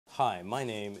Hi, all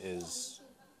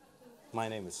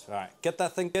right, get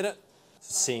that thing, get it?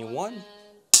 Scene one.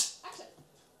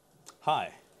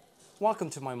 Hi, welcome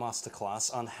to my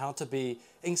masterclass on how to be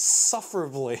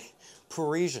insufferably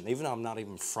Parisian, even though I'm not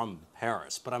even from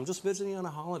Paris, but I'm just visiting on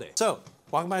a holiday. So,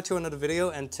 welcome back to another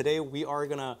video, and today we are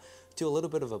gonna do a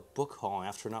little bit of a book haul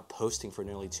after not posting for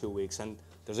nearly 2 weeks, and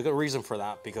there's a good reason for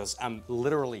that, because I'm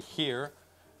literally here,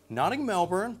 not in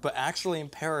Melbourne, but actually in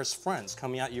Paris, France,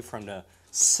 coming at you from the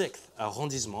 6th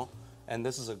arrondissement, and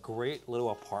this is a great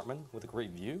little apartment with a great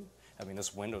view. I mean,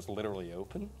 this window is literally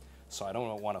open, so I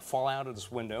don't want to fall out of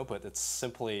this window, but it's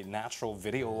simply natural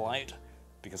video light,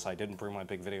 because I didn't bring my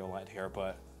big video light here,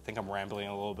 but I think I'm rambling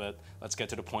a little bit. Let's get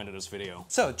to the point of this video.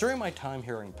 So, during my time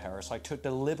here in Paris, I took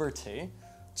the liberty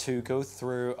to go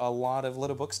through a lot of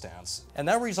little book stands, and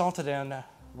that resulted in,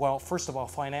 well, first of all,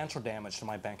 financial damage to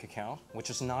my bank account, which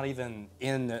is not even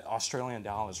in Australian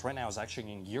dollars. Right now it's actually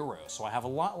in euros, so I have a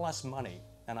lot less money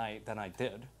than I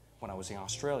did when I was in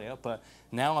Australia, but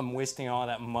now I'm wasting all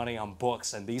that money on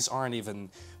books, and these aren't even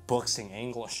books in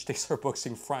English, these are books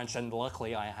in French, and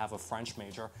luckily I have a French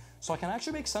major, so I can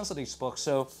actually make sense of these books.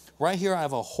 So right here I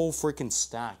have a whole freaking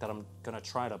stack that I'm gonna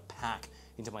try to pack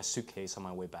into my suitcase on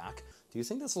my way back. Do you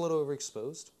think that's a little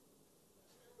overexposed?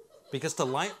 Because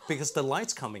the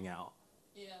light's coming out.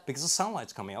 Yeah. Because the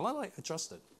sunlight's coming out. Let me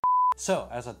adjust it. So,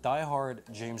 as a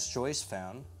diehard James Joyce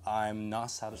fan, I'm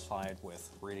not satisfied with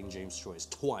reading James Joyce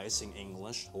twice in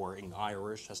English, or in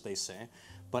Irish as they say,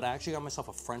 but I actually got myself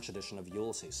a French edition of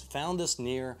Ulysses. Found this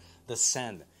near the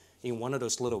Seine, in one of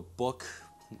those little book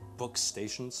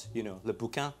stations, you know, Le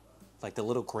Bouquin, like the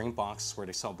little green box where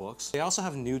they sell books. They also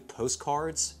have nude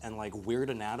postcards and like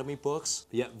weird anatomy books.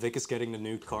 Yeah, Vic is getting the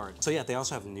nude card. So yeah, they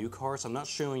also have nude cards. I'm not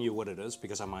showing you what it is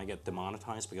because I might get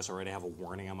demonetized because I already have a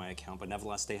warning on my account, but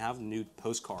nevertheless, they have nude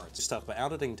postcards and stuff. But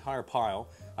out of the entire pile,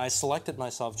 I selected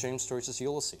myself James Joyce's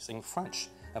Ulysses in French.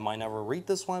 I might never read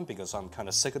this one because I'm kind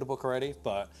of sick of the book already,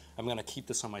 but I'm gonna keep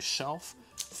this on my shelf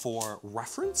for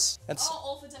reference. Or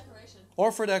for decoration.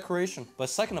 Or for decoration. But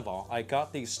second of all, I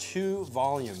got these 2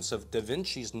 volumes of Da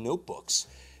Vinci's notebooks,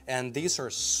 and these are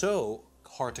so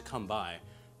hard to come by.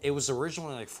 It was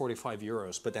originally like 45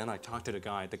 euros, but then I talked to the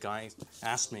guy. The guy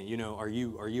asked me, you know, are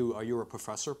you a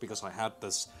professor? Because I had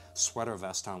this sweater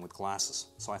vest on with glasses.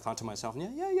 So I thought to myself,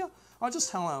 yeah, I'll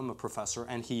just tell him I'm a professor.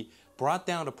 And he brought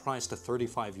down the price to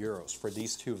 35 euros for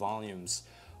these 2 volumes.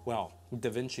 Well,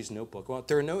 Da Vinci's notebook. Well,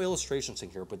 there are no illustrations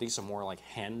in here, but these are more like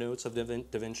hand notes of Da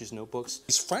Vinci's notebooks.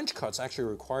 These French cuts actually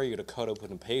require you to cut open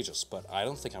the pages, but I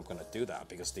don't think I'm gonna do that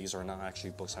because these are not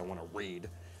actually books I want to read,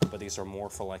 but these are more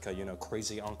for like a, you know,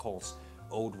 crazy uncle's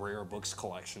old rare books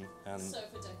collection. And so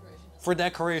for decoration. For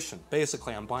decoration.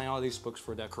 Basically, I'm buying all these books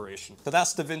for decoration. So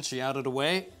that's Da Vinci out of the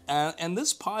way, and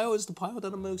this pile is the pile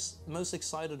that I'm most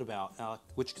excited about,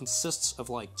 which consists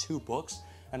of like 2 books.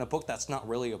 And a book that's not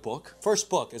really a book. First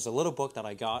book is a little book that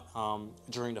I got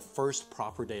during the first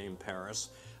proper day in Paris.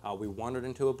 We wandered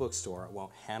into a bookstore.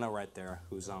 Well, Hannah right there,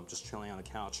 who's just chilling on a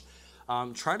couch,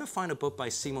 tried to find a book by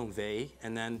Simone Weil,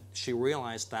 and then she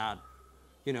realized that,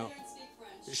 you know,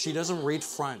 she doesn't read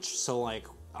French. So like,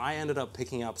 I ended up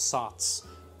picking up Sots,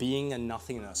 Being and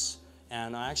Nothingness.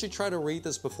 And I actually tried to read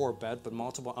this before bed, but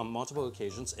on multiple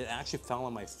occasions, it actually fell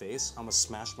on my face. I'm gonna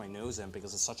smash my nose in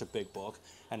because it's such a big book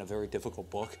and a very difficult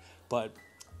book. But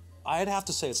I'd have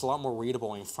to say it's a lot more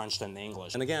readable in French than in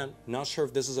English. And again, not sure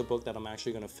if this is a book that I'm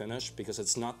actually gonna finish because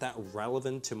it's not that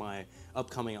relevant to my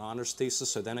upcoming honors thesis.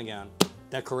 So then again,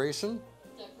 decoration?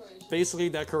 Decoration. Basically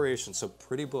decoration. So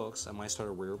pretty books. I might start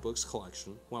a rare books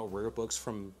collection. Well, rare books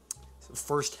from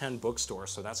first-hand bookstore,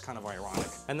 so that's kind of ironic.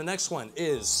 And the next one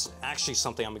is actually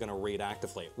something I'm gonna read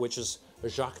actively, which is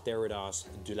Jacques Derrida's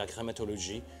De la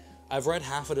Grammatologie. I've read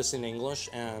half of this in English,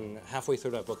 and halfway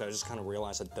through that book I just kind of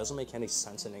realized it doesn't make any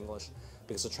sense in English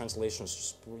because the translation is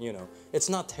just, you know, it's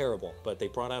not terrible, but they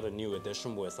brought out a new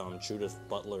edition with Judith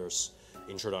Butler's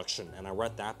introduction, and I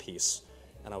read that piece,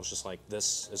 and I was just like,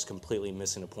 this is completely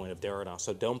missing the point of Derrida.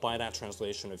 So don't buy that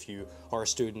translation if you are a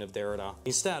student of Derrida.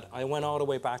 Instead, I went all the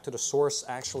way back to the source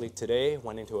actually today,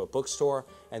 went into a bookstore,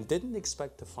 and didn't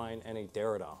expect to find any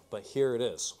Derrida. But here it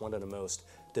is, one of the most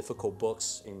difficult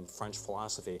books in French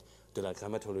philosophy, De la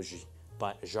Grammatologie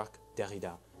by Jacques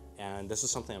Derrida. And this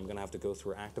is something I'm gonna have to go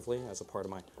through actively as a part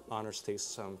of my honors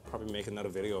thesis. I'm probably making another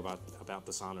video about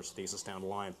this honors thesis down the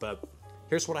line. But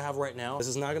here's what I have right now. This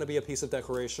is not gonna be a piece of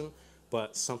decoration,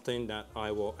 but something that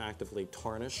I will actively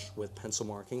tarnish with pencil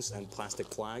markings and plastic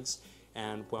flags,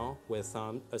 and well, with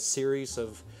a series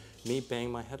of me banging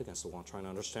my head against the wall trying to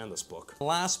understand this book.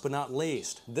 Last but not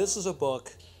least, this is a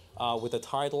book with the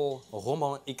title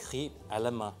Roman écrit à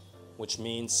la main, which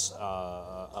means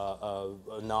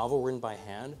a novel written by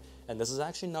hand, and this is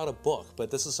actually not a book, but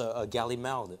this is a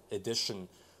Gallimard edition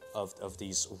of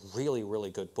these really, really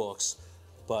good books,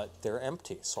 but they're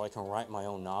empty, so I can write my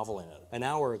own novel in it. An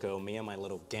hour ago, me and my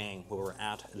little gang, we were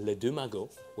at Le Deux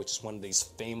Magots, which is one of these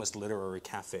famous literary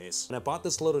cafes, and I bought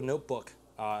this little notebook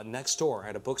next door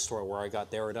at a bookstore where I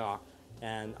got Derrida,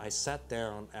 and I sat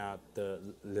down at the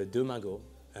Le Deux Magots,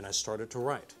 and I started to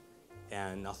write.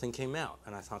 And nothing came out.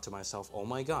 And I thought to myself, oh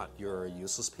my God, you're a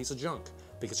useless piece of junk.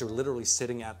 Because you're literally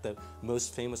sitting at the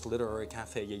most famous literary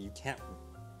cafe, yet you can't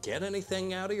get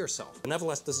anything out of yourself. But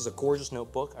nevertheless, this is a gorgeous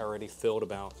notebook. I already filled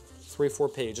about 3 or 4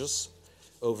 pages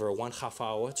over 1/2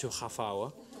 hour to half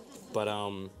hour. But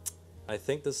I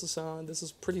think this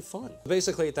is pretty fun.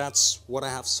 Basically, that's what I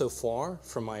have so far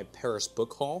from my Paris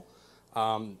book haul.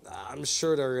 I'm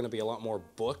sure there are going to be a lot more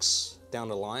books down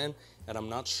the line, and I'm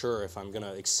not sure if I'm going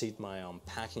to exceed my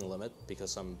packing limit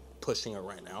because I'm pushing it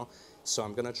right now. So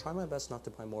I'm going to try my best not to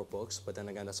buy more books, but then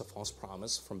again, that's a false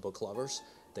promise from book lovers.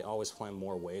 They always find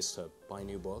more ways to buy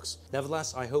new books.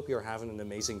 Nevertheless, I hope you're having an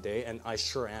amazing day, and I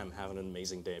sure am having an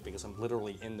amazing day because I'm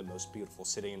literally in the most beautiful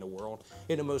city in the world,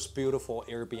 in the most beautiful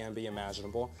Airbnb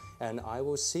imaginable, and I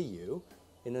will see you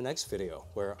in the next video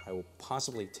where I will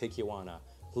possibly take you on a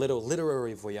little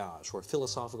literary voyage or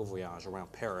philosophical voyage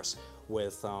around Paris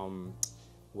with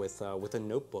a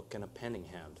notebook and a pen in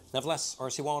hand. Nevertheless,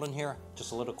 RC Waldun here.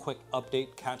 Just a little quick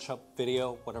update, catch-up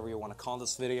video, whatever you want to call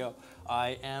this video.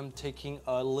 I am taking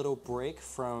a little break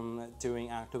from doing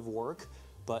active work,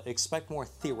 but expect more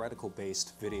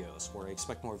theoretical-based videos, or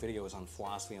expect more videos on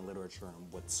philosophy and literature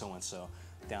and with so-and-so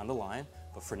down the line.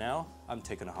 But for now, I'm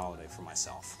taking a holiday for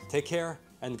myself. Take care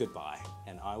and goodbye,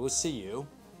 and I will see you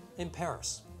in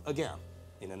Paris again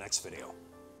in the next video.